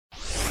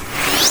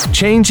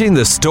changing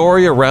the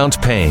story around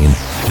pain.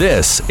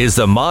 This is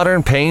the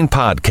Modern Pain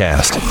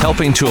Podcast,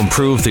 helping to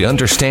improve the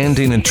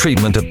understanding and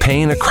treatment of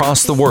pain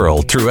across the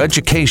world through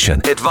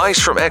education, advice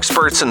from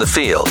experts in the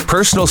field,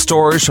 personal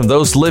stories from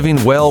those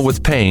living well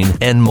with pain,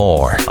 and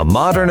more. A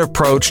modern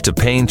approach to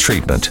pain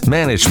treatment,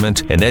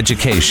 management, and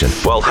education,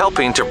 while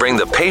helping to bring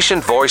the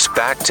patient voice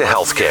back to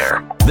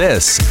healthcare.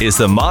 This is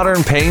the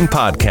Modern Pain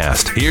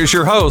Podcast. Here's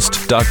your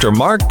host, Dr.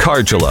 Mark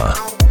Cardula.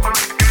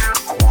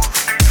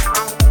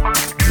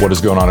 What is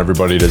going on,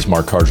 everybody? It is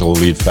Mark Cardula,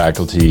 lead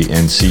faculty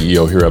and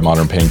CEO here at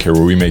Modern Pain Care,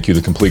 where we make you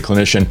the complete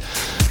clinician.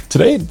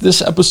 Today,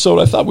 this episode,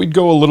 I thought we'd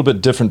go a little bit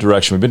different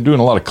direction. We've been doing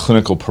a lot of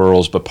clinical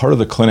pearls, but part of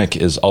the clinic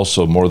is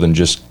also more than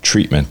just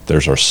treatment.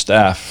 There's our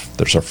staff,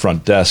 there's our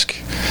front desk.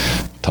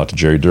 Talked to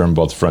Jerry Durham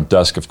about the front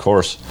desk, of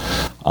course.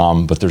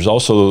 But there's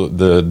also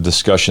the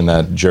discussion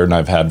that Jared and I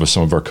have had with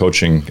some of our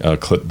coaching,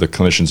 the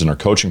clinicians in our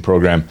coaching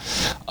program,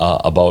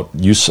 about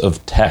use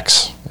of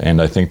techs.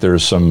 And I think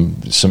there's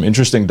some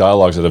interesting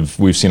dialogues that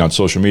we've seen on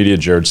social media,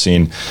 Jared's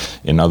seen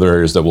in other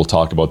areas that we'll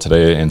talk about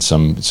today, and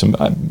some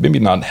maybe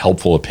not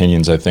helpful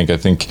opinions, I think.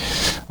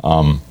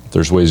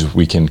 There's ways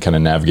we can kind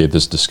of navigate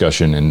this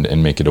discussion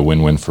and make it a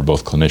win-win for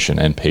both clinician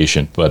and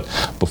patient. But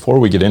before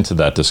we get into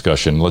that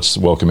discussion, let's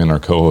welcome in our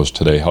co-host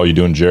today. How are you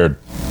doing, Jared?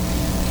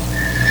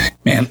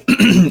 Man,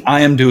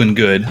 I am doing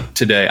good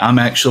today. I'm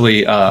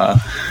actually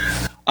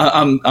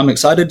I'm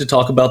excited to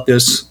talk about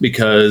this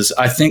because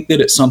I think that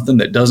it's something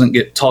that doesn't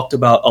get talked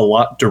about a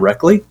lot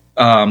directly.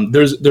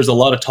 There's a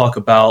lot of talk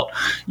about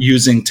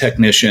using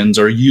technicians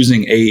or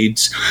using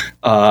aides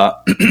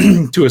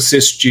to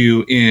assist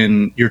you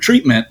in your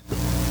treatment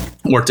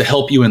or to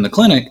help you in the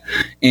clinic.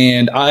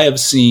 And I have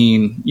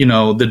seen,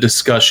 the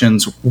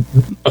discussions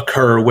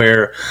occur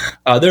where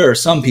there are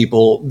some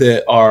people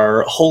that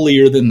are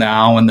holier than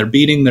thou, and they're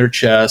beating their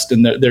chest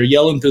and they're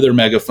yelling through their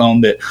megaphone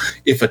that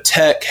if a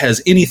tech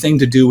has anything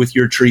to do with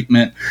your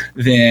treatment,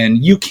 then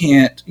you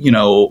can't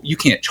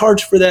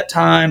charge for that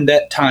time.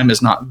 That time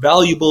is not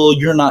valuable.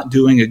 You're not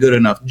doing a good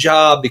enough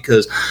job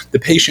because the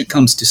patient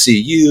comes to see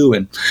you.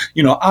 And,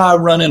 I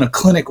run in a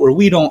clinic where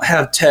we don't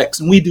have techs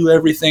and we do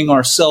everything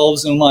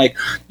ourselves. And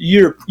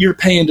you're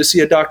paying to see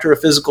a doctor of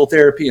physical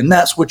therapy, and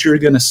that's what you're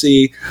going to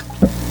see.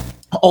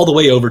 All the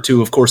way over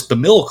to, of course, the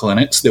mill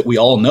clinics that we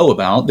all know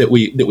about, that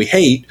we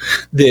hate,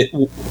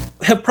 that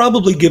have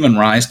probably given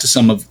rise to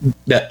some of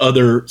that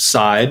other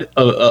side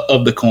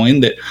of the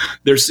coin, that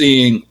they're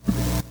seeing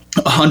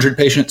 100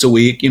 patients a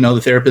week.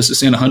 The therapist is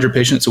seeing 100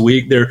 patients a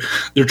week. They're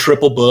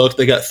triple booked.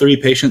 They got 3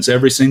 patients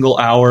every single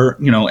hour,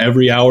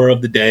 every hour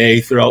of the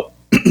day throughout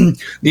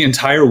the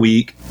entire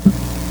week.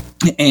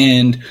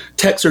 And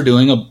techs are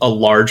doing a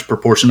large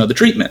proportion of the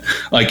treatment.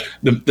 Like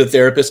the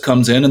therapist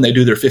comes in and they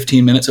do their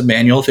 15 minutes of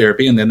manual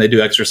therapy, and then they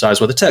do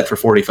exercise with a tech for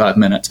 45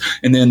 minutes.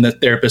 And then the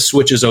therapist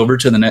switches over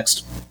to the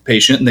next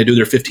patient and they do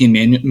their 15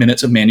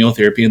 minutes of manual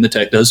therapy, and the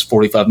tech does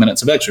 45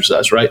 minutes of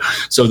exercise, right?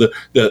 So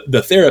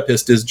the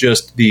therapist is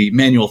just the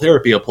manual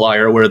therapy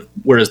applier,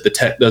 whereas the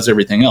tech does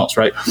everything else,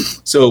 right?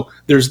 So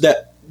there's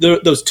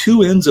those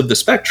two ends of the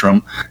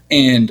spectrum.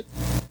 And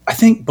I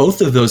think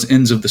both of those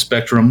ends of the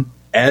spectrum,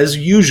 as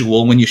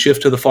usual, when you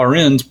shift to the far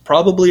ends,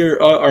 probably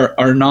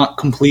are not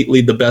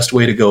completely the best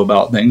way to go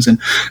about things.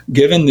 And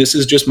given this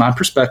is just my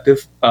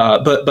perspective,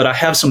 but I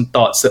have some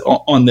thoughts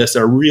on this that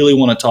I really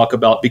want to talk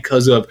about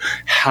because of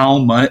how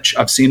much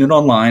I've seen it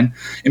online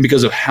and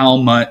because of how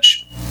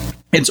much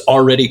it's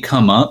already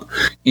come up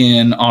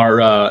in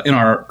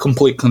our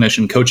complete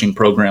clinician coaching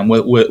program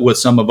with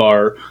some of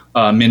our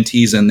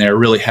mentees in there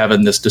really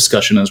having this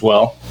discussion as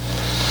well.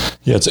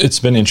 Yeah, it's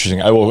been interesting.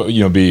 I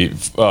will, be,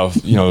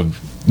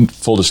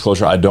 full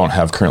disclosure, I don't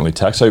have currently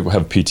techs. I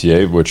have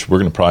PTA, which we're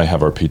going to probably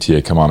have our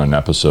PTA come on an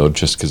episode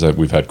just because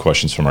we've had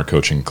questions from our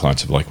coaching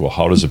clients of well,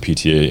 how does a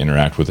PTA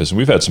interact with this? And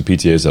we've had some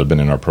PTAs that have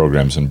been in our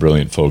programs and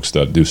brilliant folks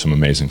that do some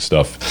amazing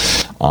stuff.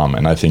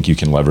 And I think you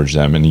can leverage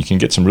them, and you can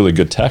get some really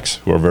good techs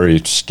who are very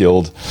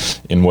skilled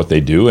in what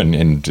they do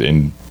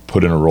and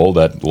put in a role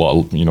that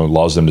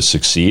allows them to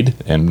succeed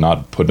and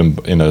not put them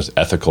in an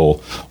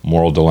ethical,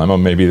 moral dilemma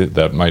maybe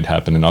that might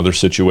happen in other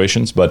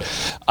situations. But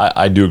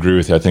I do agree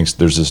with you. I think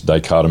there's this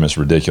dichotomous,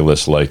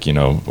 ridiculous,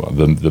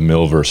 the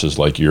mill versus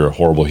you're a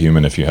horrible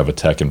human if you have a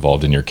tech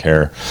involved in your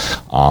care.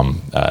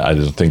 I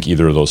don't think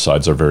either of those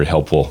sides are very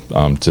helpful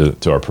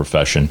to our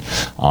profession.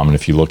 And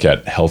if you look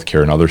at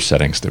healthcare and other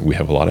settings, that we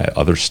have a lot of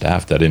other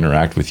staff that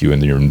interact with you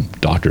in your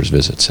doctor's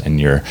visits and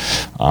your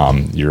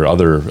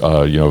other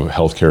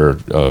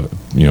healthcare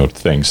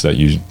things that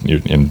you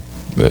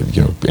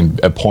in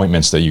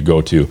appointments that you go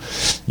to,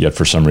 yet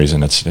for some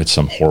reason it's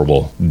some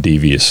horrible,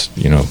 devious,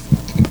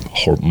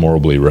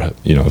 horribly,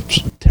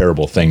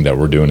 terrible thing that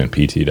we're doing in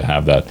PT to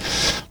have that.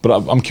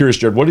 But I'm curious,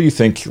 Jared, what do you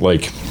think,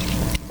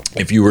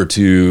 if you were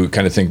to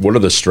kind of think, what are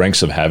the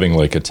strengths of having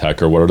like a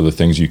tech, or what are the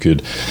things you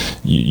could,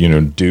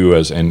 do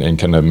as, and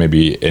kind of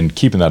maybe, and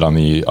keeping that on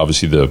the,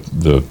 obviously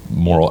the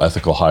moral,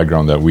 ethical high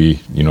ground that we,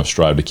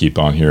 strive to keep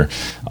on here.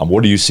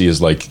 What do you see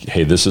as like,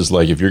 hey, this is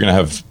like, if you're going to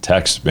have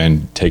techs,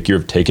 man, take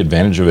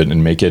advantage of it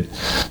and make it,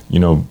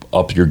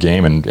 up your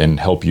game and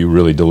help you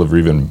really deliver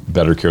even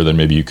better care than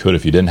maybe you could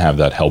if you didn't have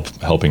that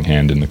helping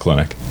hand in the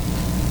clinic.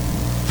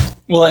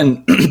 Well,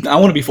 and I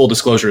want to be full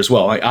disclosure as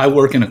well. I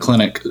work in a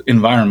clinic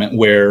environment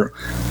where,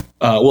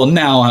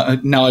 now I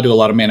do a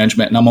lot of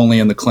management, and I'm only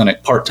in the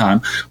clinic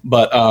part-time,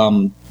 but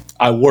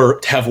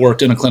have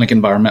worked in a clinic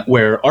environment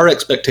where our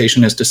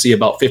expectation is to see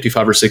about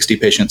 55 or 60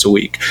 patients a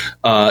week.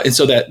 And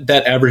so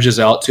that averages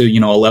out to,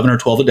 11 or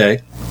 12 a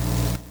day.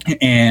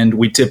 And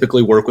we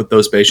typically work with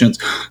those patients.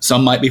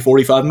 Some might be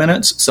 45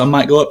 minutes. Some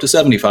might go up to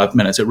 75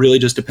 minutes. It really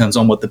just depends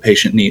on what the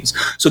patient needs.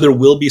 So there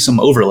will be some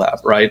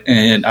overlap, right?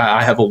 And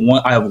I have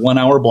 1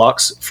 hour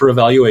blocks for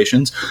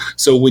evaluations.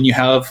 So when you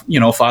have,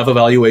 5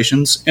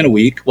 evaluations in a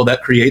week, well,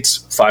 that creates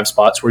 5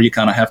 spots where you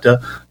kind of have to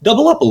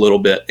double up a little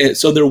bit.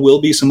 So there will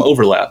be some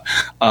overlap.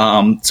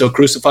 So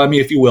crucify me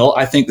if you will.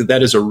 I think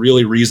that is a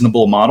really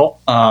reasonable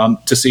model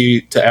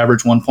to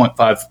average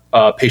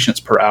 1.5 patients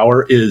per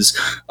hour is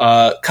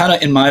kind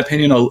of, in my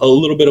opinion, a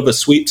little bit of a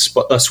sweet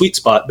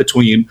spot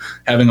between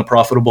having a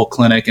profitable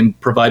clinic and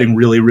providing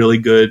really, really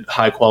good,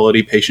 high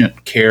quality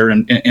patient care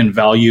and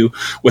value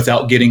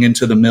without getting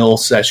into the mill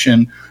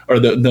session or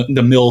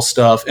the mill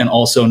stuff, and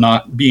also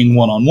not being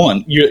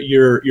one-on-one.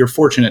 You're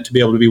fortunate to be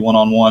able to be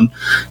one-on-one,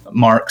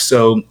 Mark.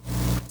 So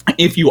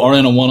if you are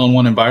in a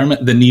one-on-one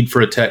environment, the need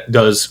for a tech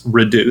does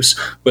reduce.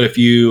 But if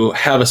you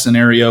have a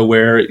scenario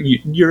where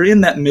you're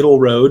in that middle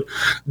road,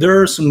 there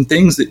are some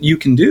things that you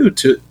can do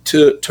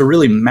to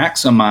really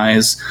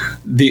maximize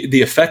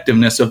the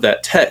effectiveness of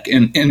that tech.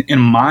 And in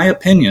my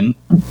opinion,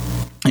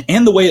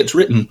 and the way it's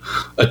written,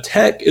 a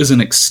tech is an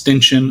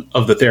extension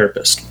of the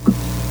therapist,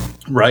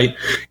 right?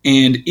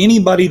 And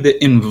anybody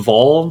that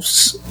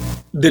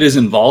is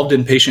involved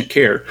in patient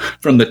care,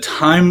 from the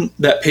time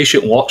that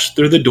patient walks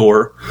through the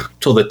door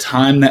till the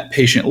time that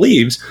patient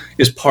leaves,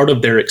 is part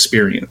of their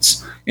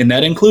experience. And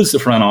that includes the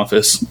front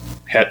office,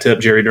 hat tip,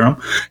 Jerry Durham,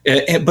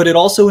 but it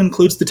also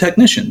includes the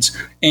technicians.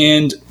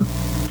 And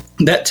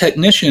that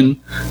technician,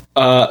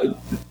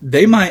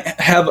 they might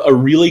have a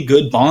really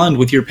good bond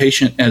with your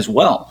patient as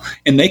well,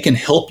 and they can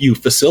help you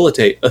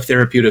facilitate a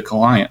therapeutic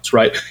alliance,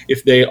 right?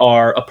 If they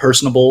are a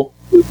personable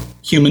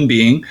human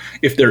being,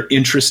 if they're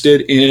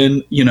interested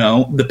in,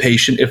 the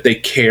patient, if they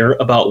care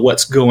about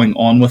what's going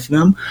on with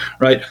them,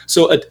 right?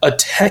 So a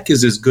tech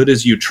is as good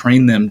as you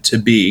train them to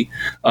be,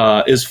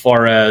 as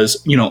far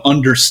as,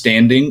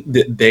 understanding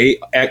that they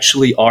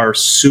actually are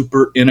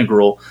super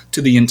integral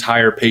to the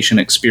entire patient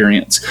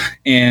experience,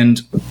 and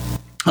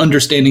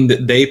understanding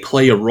that they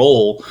play a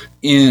role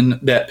in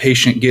that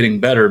patient getting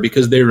better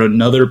because they're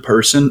another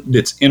person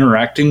that's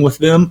interacting with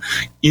them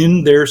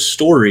in their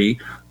story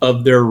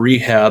of their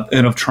rehab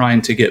and of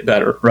trying to get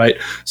better, right?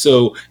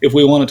 So if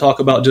we want to talk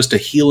about just a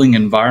healing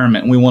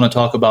environment, and we want to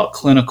talk about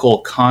clinical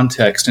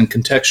context and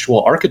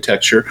contextual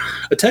architecture,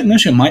 a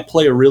technician might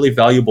play a really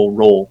valuable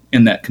role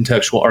in that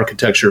contextual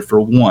architecture, for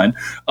one,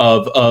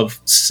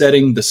 of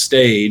setting the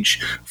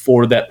stage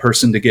for that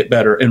person to get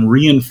better and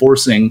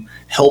reinforcing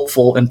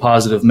helpful and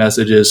positive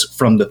messages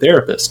from the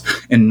therapist,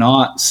 and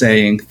not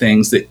saying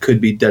things that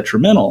could be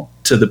detrimental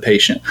to the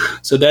patient.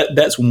 So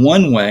that's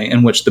one way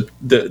in which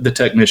the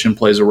technician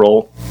plays a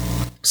role.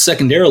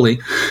 Secondarily,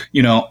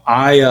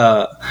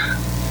 I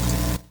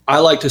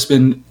like to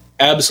spend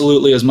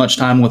absolutely as much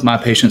time with my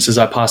patients as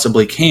I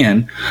possibly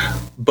can,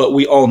 but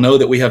we all know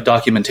that we have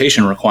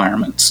documentation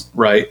requirements,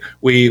 right?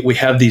 We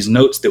have these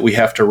notes that we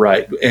have to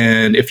write.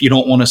 And if you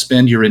don't want to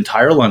spend your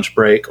entire lunch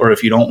break, or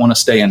if you don't want to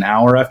stay an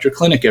hour after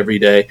clinic every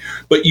day,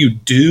 but you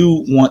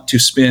do want to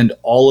spend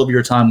all of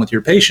your time with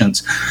your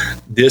patients,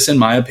 this, in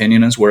my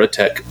opinion, is where a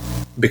tech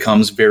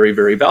becomes very,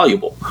 very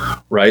valuable,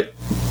 right?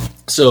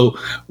 So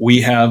we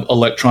have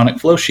electronic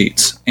flow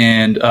sheets,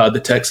 and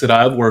the techs that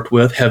I've worked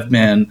with have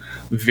been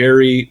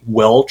very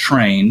well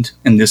trained.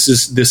 And this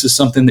is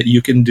something that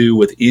you can do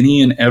with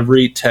any and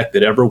every tech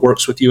that ever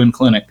works with you in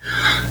clinic,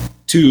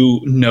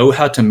 to know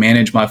how to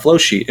manage my flow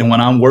sheet. And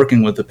when I'm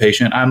working with the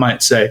patient, I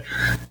might say,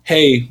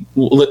 hey,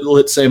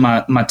 let's say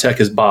my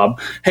tech is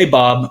Bob. Hey,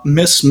 Bob,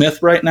 Miss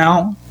Smith right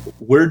now,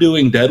 we're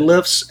doing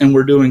deadlifts and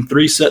we're doing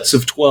 3 sets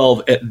of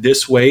 12 at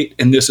this weight,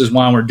 and this is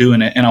why we're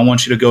doing it. And I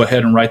want you to go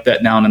ahead and write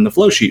that down in the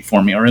flow sheet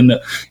for me, or in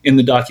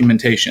the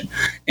documentation.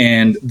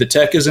 And the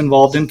tech is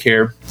involved in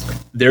care.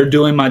 They're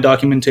doing my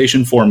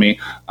documentation for me.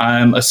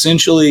 I'm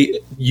essentially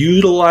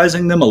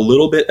utilizing them a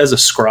little bit as a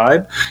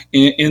scribe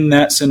in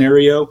that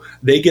scenario.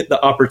 They get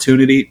the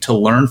opportunity to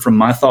learn from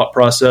my thought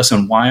process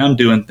and why I'm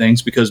doing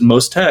things, because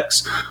most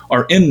techs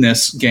are in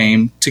this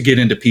game to get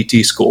into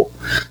PT school.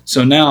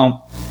 So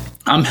now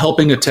I'm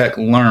helping a tech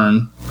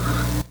learn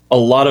a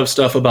lot of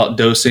stuff about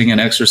dosing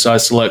and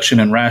exercise selection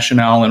and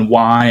rationale and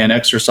why and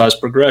exercise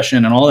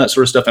progression and all that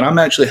sort of stuff. And I'm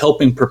actually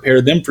helping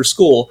prepare them for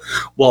school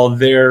while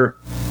they're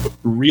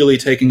really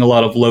taking a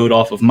lot of load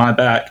off of my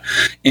back.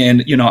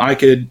 And,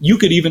 you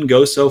could even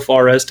go so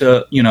far as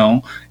to,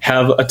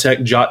 have a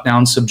tech jot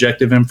down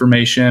subjective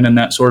information and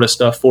that sort of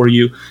stuff for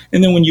you.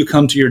 And then when you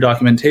come to your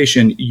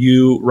documentation,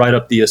 you write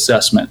up the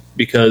assessment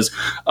because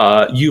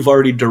you've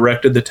already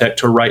directed the tech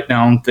to write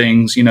down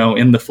things,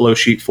 in the flow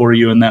sheet for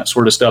you and that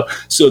sort of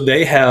stuff. So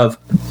they have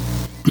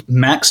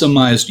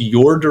maximized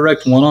your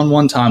direct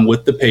one-on-one time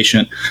with the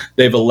patient.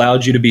 They've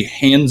allowed you to be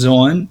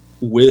hands-on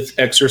with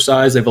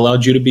exercise. They've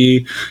allowed you to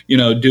be,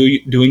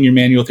 doing your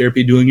manual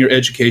therapy, doing your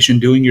education,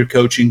 doing your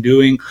coaching,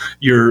 doing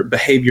your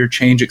behavior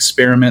change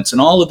experiments and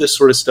all of this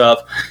sort of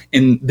stuff.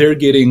 And they're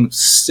getting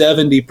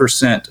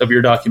 70% of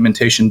your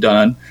documentation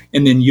done.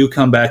 And then you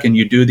come back and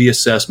you do the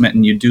assessment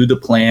and you do the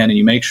plan and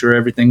you make sure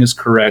everything is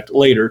correct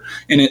later.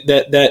 And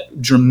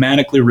that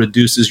dramatically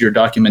reduces your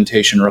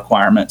documentation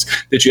requirements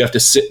that you have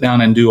to sit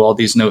down and do all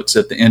these notes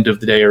at the end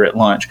of the day or at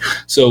lunch.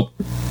 So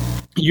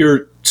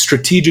you're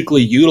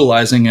strategically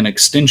utilizing an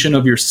extension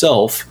of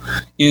yourself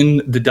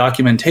in the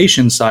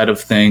documentation side of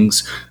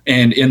things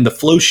and in the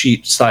flow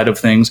sheet side of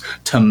things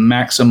to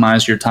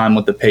maximize your time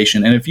with the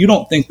patient. And if you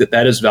don't think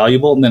that is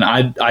valuable, then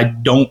I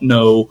don't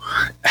know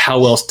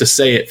how else to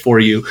say it for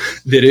you.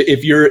 That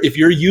if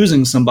you're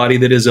using somebody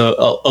that is a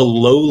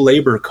low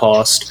labor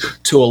cost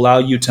to allow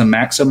you to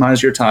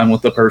maximize your time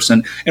with the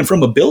person, and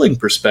from a billing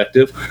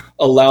perspective,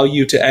 allow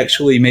you to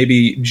actually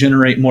maybe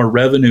generate more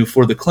revenue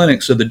for the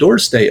clinic so the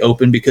doors stay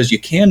open because you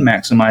can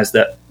maximize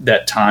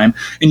that time,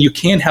 and you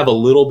can have a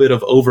little bit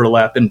of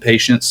overlap in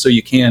patients, so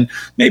you can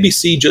maybe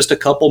see just a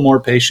couple more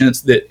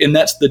patients. And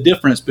that's the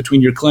difference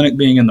between your clinic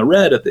being in the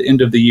red at the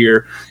end of the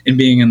year and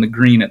being in the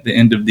green at the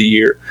end of the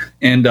year.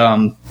 And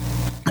I'm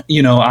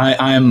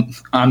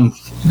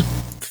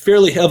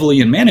fairly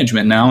heavily in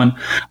management now, and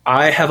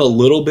I have a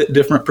little bit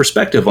different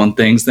perspective on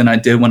things than I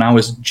did when I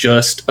was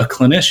just a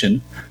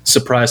clinician.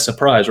 Surprise,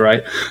 surprise,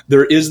 right?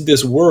 There is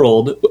this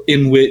world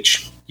in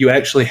which you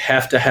actually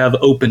have to have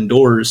open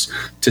doors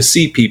to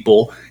see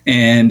people,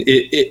 and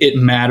it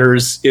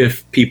matters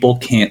if people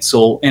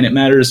cancel, and it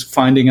matters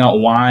finding out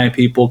why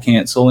people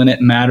cancel, and it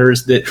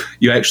matters that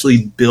you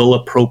actually bill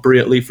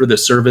appropriately for the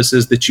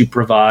services that you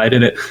provide,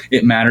 and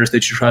it matters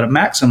that you try to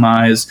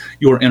maximize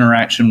your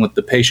interaction with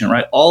the patient,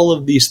 right? All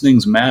of these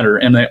things matter,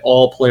 and they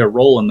all play a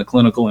role in the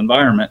clinical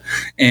environment,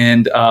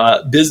 and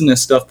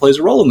business stuff plays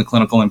a role in the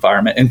clinical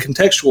environment, and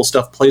contextual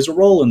stuff plays a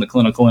role in the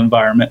clinical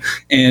environment,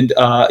 and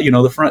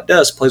the front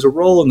desk plays a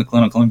role in the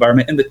clinical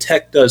environment, and the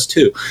tech does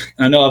too.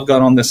 And I know I've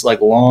got on this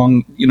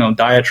long,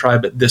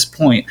 diatribe at this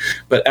point,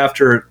 but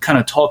after kind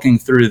of talking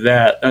through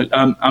that,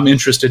 I'm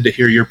interested to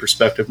hear your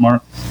perspective,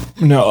 Mark.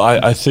 No,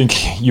 I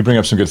think you bring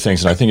up some good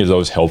things, and I think it's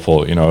always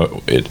helpful.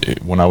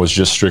 When I was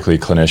just strictly a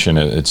clinician,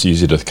 it's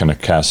easy to kind of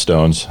cast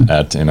stones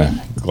in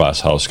a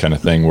glass house kind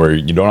of thing where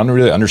you don't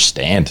really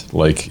understand,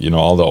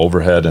 all the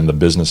overhead and the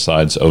business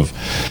sides of,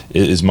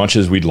 as much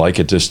as we'd like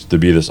it just to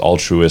be this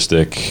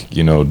altruistic,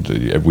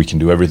 we can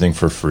do everything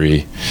for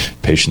free.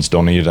 Patients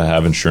don't need to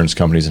have insurance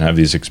companies and have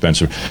these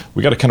expensive.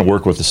 We got to kind of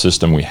work with the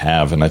system we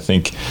have, and I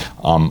think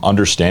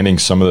understanding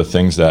some of the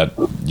things that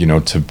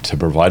to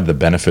provide the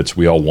benefits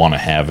we all want to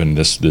have, and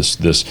this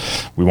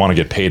we want to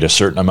get paid a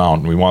certain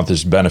amount, and we want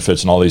these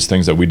benefits and all these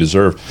things that we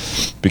deserve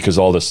because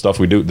all this stuff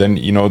we do. Then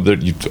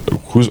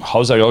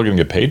how's that all going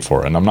to get paid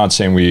for? And I'm not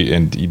saying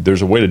and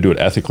there's a way to do it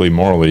ethically,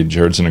 morally.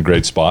 Jared's in a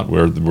great spot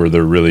where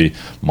they're really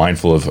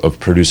mindful of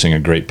producing a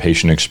great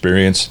patient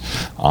experience,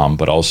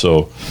 but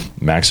also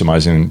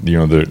maximizing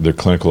their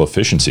clinical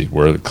efficiency,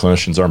 where the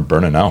clinicians aren't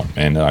burning out.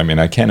 And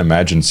I can't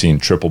imagine seeing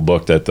triple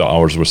booked at the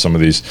hours with some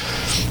of these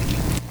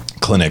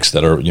clinics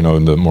that are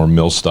in the more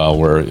mill style,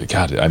 where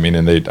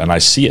and I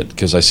see it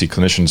because I see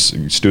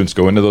students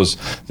go into those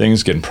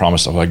things getting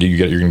promised, you're going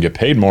to get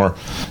paid more,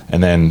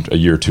 and then a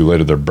year or two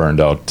later they're burned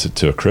out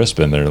to a crisp,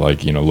 and they're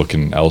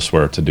looking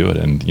elsewhere to do it.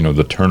 And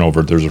the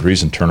turnover, there's a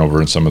reason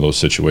turnover in some of those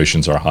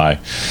situations are high,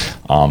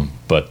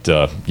 but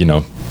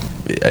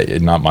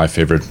not my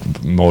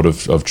favorite mode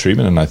of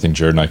treatment, and I think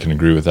Jared and I can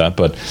agree with that.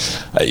 But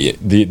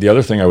the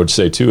other thing I would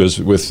say too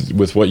is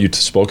with what you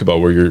spoke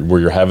about, where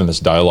you're having this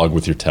dialogue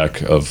with your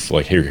tech of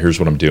here's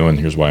what I'm doing,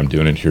 here's why I'm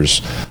doing it, here's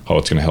how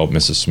it's going to help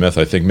Mrs. Smith.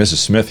 I think Mrs.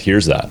 Smith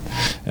hears that,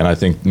 and I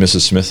think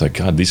Mrs. Smith,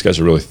 God, these guys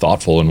are really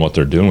thoughtful in what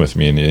they're doing with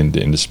me, and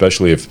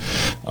especially if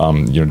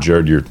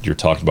Jared, you're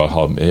talking about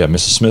how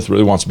Mrs. Smith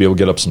really wants to be able to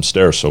get up some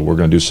stairs, so we're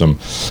going to do some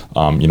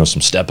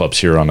some step ups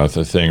here on a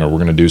thing, or we're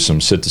going to do some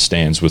sit to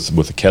stands with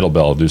a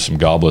kettlebell, do some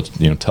goblet,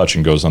 touch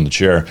and goes on the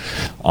chair.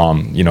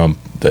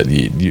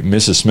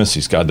 Mrs.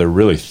 Smith, they're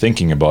really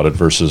thinking about it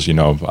versus,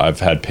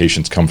 I've had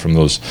patients come from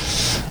those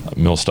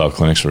mill style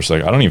clinics where it's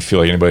like, I don't even feel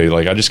like anybody,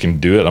 like, I just can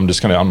do it. I'm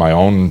just kind of on my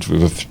own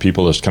with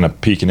people just kind of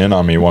peeking in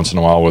on me once in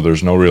a while where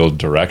there's no real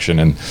direction.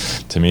 And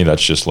to me,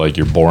 that's just like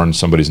you're boring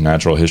somebody's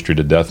natural history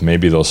to death.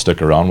 Maybe they'll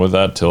stick around with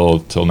that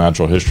till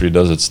natural history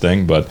does its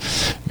thing. But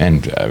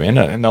man, I mean,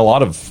 and a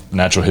lot of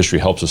natural history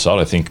helps us out.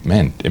 I think,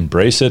 man,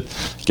 embrace it,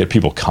 get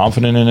people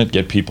confident in it,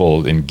 get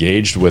people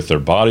engaged with their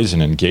bodies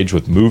and engaged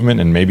with movement.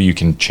 And maybe you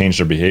can change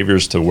their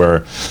behaviors to where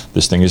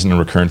this thing isn't a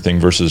recurrent thing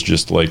versus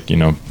just like,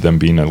 them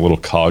being a little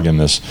cog in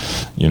this,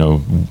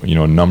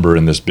 number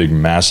in this big,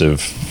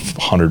 massive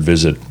 100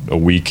 visit a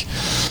week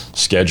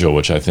schedule,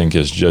 which I think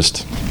is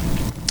just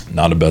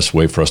not the best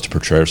way for us to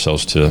portray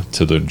ourselves to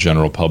the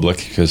general public,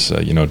 because,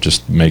 it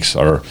just makes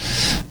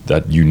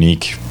that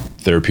unique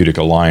therapeutic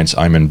alliance.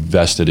 I'm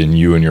invested in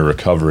you and your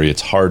recovery.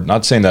 It's hard,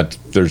 not saying that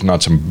there's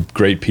not some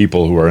great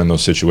people who are in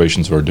those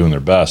situations who are doing their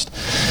best.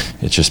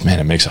 It's just, man,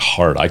 it makes it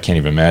hard. I can't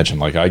even imagine.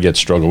 Like, I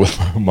struggle with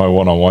my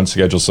one-on-one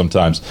schedule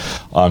sometimes,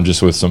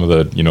 just with some of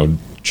the,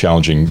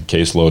 challenging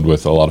caseload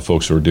with a lot of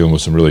folks who are dealing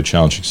with some really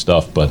challenging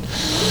stuff, but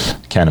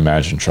can't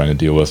imagine trying to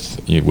deal with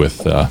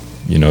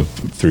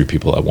 3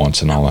 people at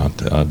once and all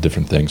that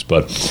different things.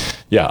 But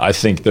yeah, I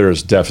think there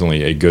is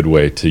definitely a good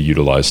way to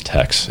utilize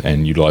techs,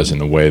 and utilize in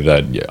the way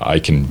that I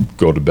can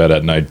go to bed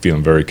at night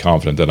feeling very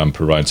confident that I'm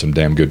providing some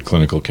damn good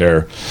clinical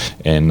care,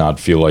 and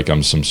not feel like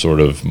I'm some sort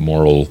of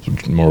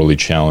morally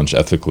challenged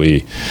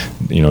ethically,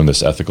 in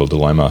this ethical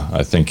dilemma.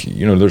 I think,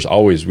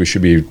 we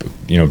should be,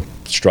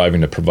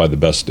 striving to provide the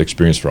best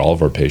experience for all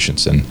of our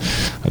patients, and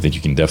I think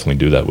you can definitely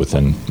do that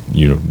within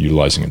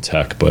utilizing a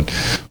tech. But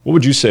what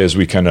would you say as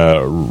we kind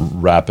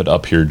of wrap it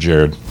up here,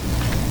 Jared?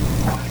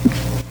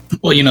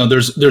 Well,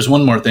 there's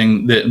one more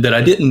thing that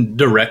I didn't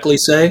directly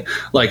say.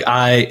 Like,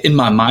 in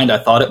my mind, I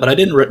thought it, but I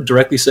didn't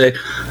directly say.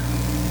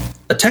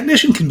 A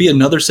technician can be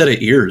another set of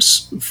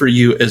ears for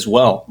you as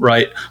well,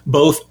 right?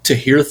 Both to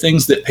hear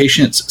things that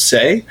patients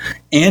say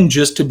and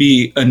just to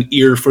be an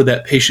ear for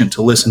that patient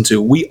to listen to.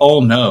 We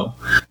all know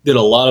that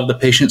a lot of the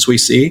patients we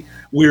see,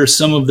 we're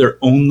some of their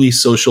only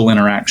social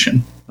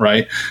interaction,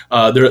 right?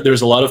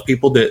 There's a lot of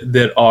people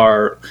that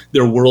are,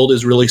 their world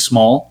is really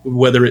small,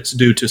 whether it's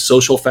due to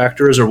social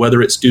factors or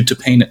whether it's due to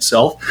pain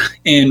itself.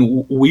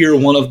 And we are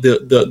one of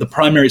the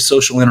primary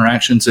social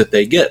interactions that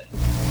they get.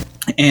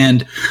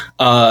 And,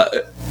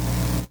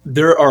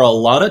 there are a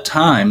lot of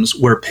times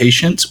where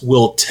patients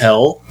will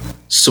tell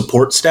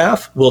support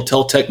staff, will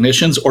tell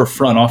technicians or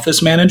front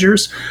office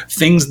managers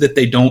things that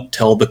they don't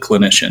tell the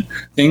clinician,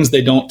 things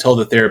they don't tell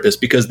the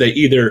therapist, because they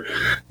either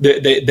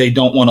they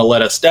don't want to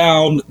let us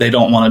down, they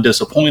don't want to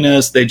disappoint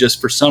us, they just,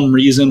 for some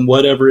reason,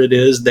 whatever it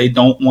is, they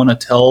don't want to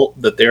tell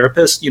the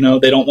therapist, they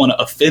don't want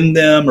to offend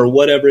them or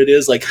whatever it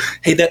is, like,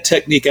 hey, that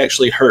technique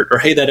actually hurt, or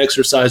hey, that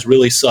exercise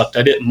really sucked,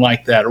 I didn't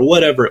like that, or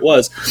whatever it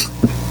was.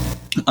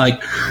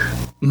 Like,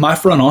 my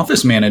front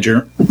office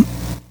manager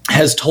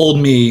has told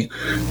me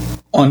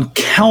on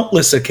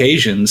countless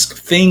occasions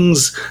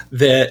things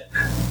that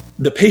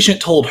the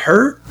patient told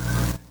her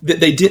that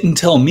they didn't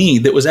tell me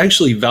that was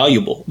actually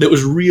valuable, that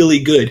was really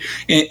good.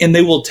 And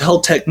they will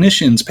tell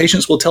technicians,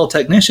 patients will tell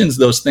technicians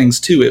those things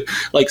too.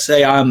 Like,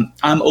 say I'm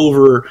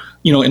over,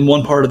 in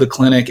one part of the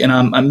clinic, and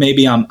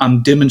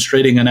I'm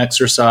demonstrating an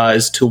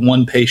exercise to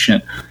one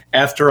patient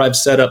after I've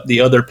set up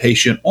the other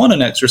patient on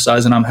an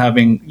exercise, and I'm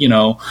having,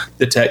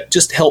 the tech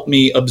just help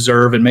me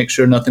observe and make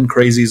sure nothing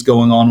crazy is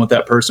going on with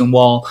that person,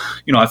 while,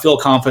 I feel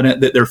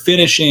confident that they're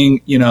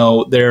finishing,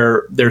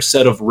 their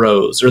set of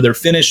rows, or they're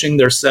finishing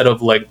their set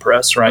of leg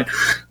press, right?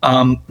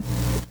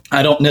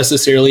 I don't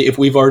necessarily, if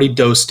we've already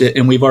dosed it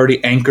and we've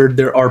already anchored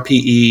their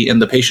RPE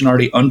and the patient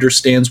already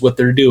understands what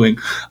they're doing,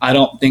 I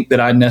don't think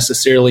that I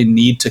necessarily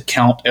need to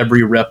count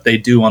every rep they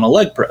do on a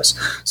leg press.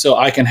 So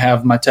I can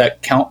have my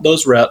tech count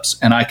those reps,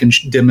 and I can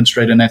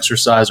demonstrate an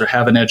exercise or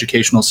have an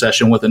educational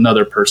session with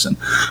another person.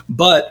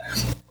 But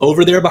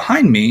over there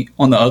behind me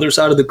on the other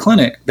side of the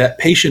clinic, that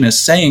patient is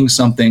saying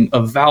something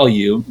of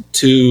value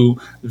to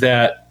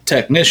that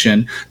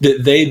technician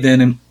that they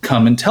then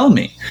come and tell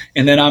me.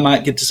 And then I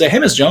might get to say, hey,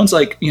 Ms. Jones,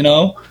 like,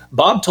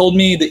 Bob told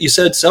me that you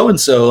said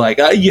so-and-so, like,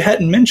 you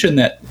hadn't mentioned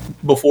that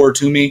before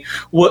to me.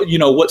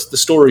 What's the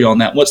story on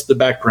that? What's the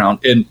background?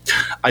 And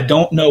I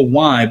don't know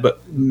why,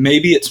 but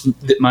maybe it's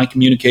that my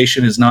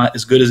communication is not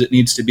as good as it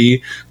needs to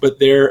be. But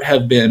there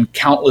have been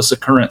countless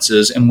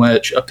occurrences in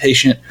which a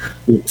patient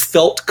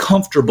felt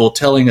comfortable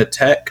telling a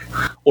tech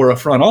or a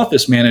front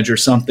office manager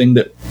something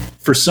that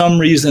for some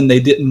reason they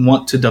didn't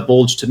want to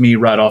divulge to me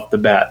right off the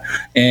bat.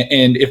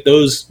 And if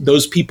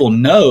those people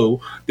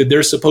know that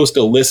they're supposed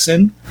to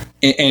listen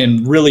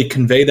and really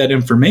convey that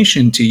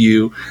information to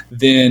you,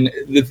 then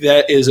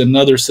that is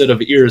another set of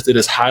ears that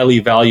is highly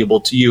valuable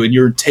to you, and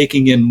you're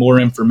taking in more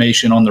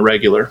information on the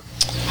regular.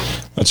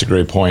 That's a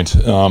great point.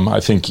 I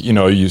think,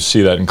 you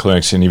see that in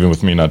clinics, and even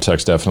with me, not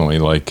techs, definitely,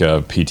 like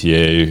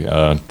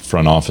PTA,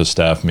 front office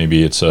staff.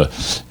 Maybe it's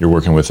you're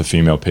working with a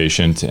female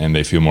patient and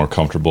they feel more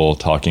comfortable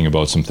talking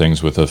about some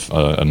things with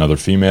another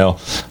female.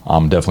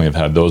 Definitely have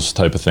had those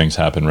type of things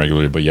happen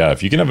regularly. But yeah,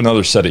 if you can have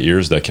another set of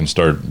ears that can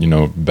start,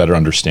 better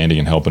understanding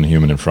and helping a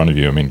human in front of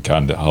you, I mean,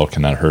 God, how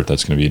can that hurt?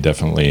 That's going to be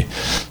definitely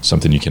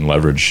something you can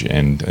leverage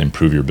and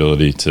improve your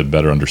ability to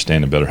better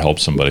understand and better help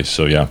somebody.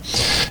 So yeah,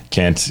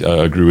 can't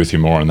agree with you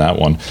more on that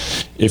one.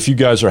 If you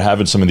guys are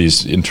having some of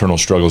these internal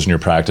struggles in your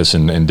practice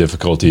and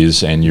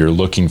difficulties, and you're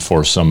looking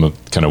for some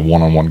kind of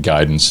one-on-one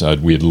guidance,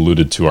 we had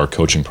alluded to our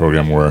coaching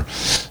program where,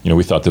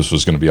 we thought this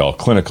was going to be all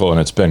clinical,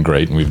 and it's been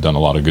great, and we've done a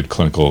lot of good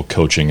clinical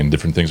coaching and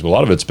different things, but a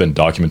lot of it's been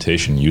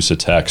documentation, use of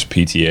text,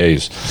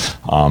 PTAs,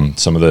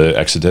 some of the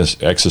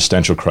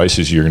existential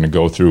crises you're going to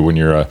go through when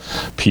you're a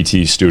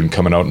PT student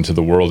coming out into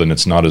the world and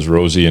it's not as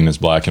rosy and as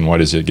black and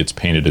white as it gets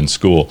painted in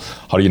school.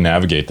 How do you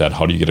navigate that?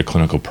 How do you get a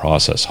clinical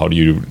process? How do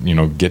you,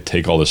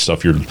 take all this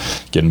stuff you're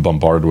getting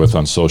bombarded with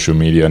on social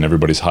media and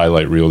everybody's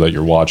highlight reel that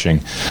you're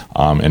watching,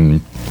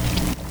 and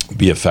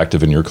be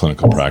effective in your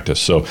clinical practice.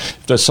 So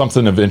if that's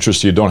something of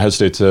interest to you, don't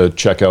hesitate to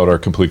check out our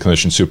Complete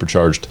Clinician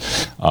Supercharged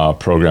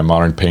program,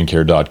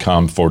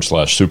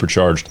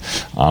 modernpaincare.com/supercharged.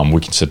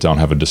 We can sit down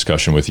and have a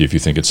discussion with you if you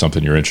think it's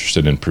something you're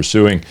interested in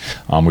pursuing.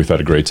 We've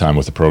had a great time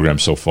with the program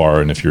so far,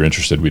 and if you're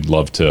interested, we'd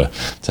love to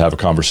have a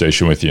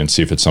conversation with you and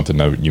see if it's something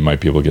that you might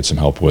be able to get some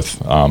help with,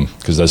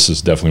 because this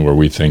is definitely where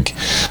we think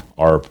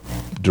our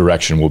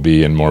direction will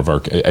be in more of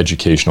our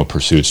educational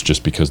pursuits,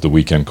 just because the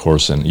weekend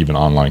course and even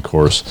online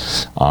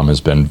course has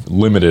been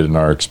limited in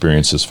our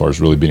experience as far as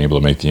really being able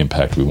to make the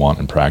impact we want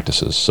in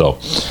practices. So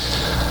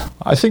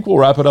I think we'll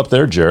wrap it up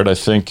there, Jared. I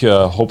think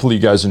hopefully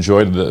you guys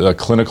enjoyed the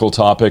clinical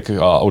topic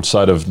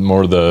outside of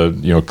more of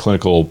the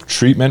clinical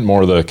treatment,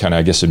 more of the kind of,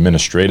 I guess,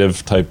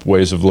 administrative type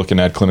ways of looking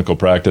at clinical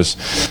practice,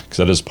 because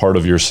that is part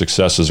of your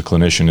success as a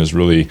clinician, is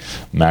really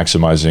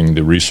maximizing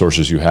the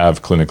resources you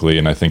have clinically,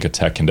 and I think a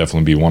tech can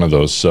definitely be one of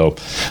those. So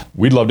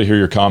we'd love to hear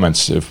your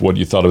comments, if what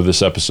you thought of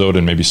this episode,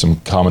 and maybe some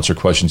comments or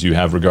questions you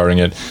have regarding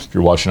it. If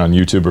you're watching on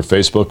YouTube or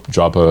Facebook,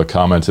 drop a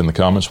comment in the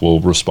comments.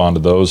 We'll respond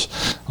to those,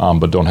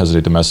 but don't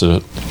hesitate to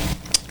message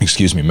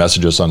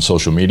us on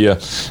social media,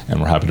 and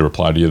we're happy to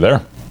reply to you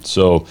there.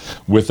 So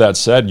with that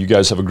said, you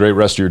guys have a great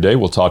rest of your day.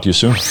 We'll talk to you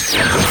soon.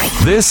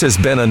 This has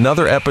been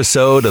another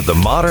episode of the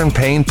Modern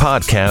Pain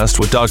Podcast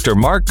with Dr.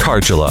 Mark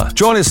Cardula.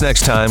 Join us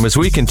next time as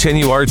we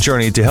continue our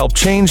journey to help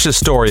change the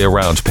story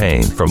around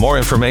pain. For more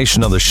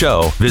information on the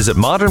show, visit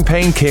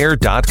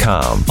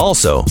modernpaincare.com.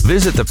 Also,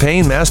 visit the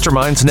Pain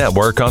Masterminds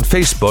Network on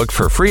Facebook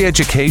for free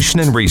education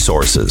and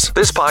resources.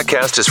 This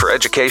podcast is for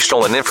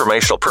educational and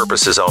informational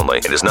purposes only.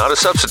 It is not a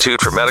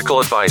substitute for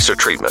medical advice or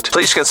treatment.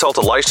 Please consult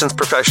a licensed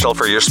professional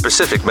for your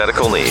specific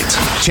medical needs.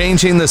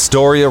 Changing the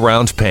story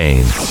around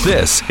pain.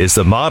 This is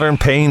the Modern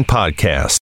Pain Podcast.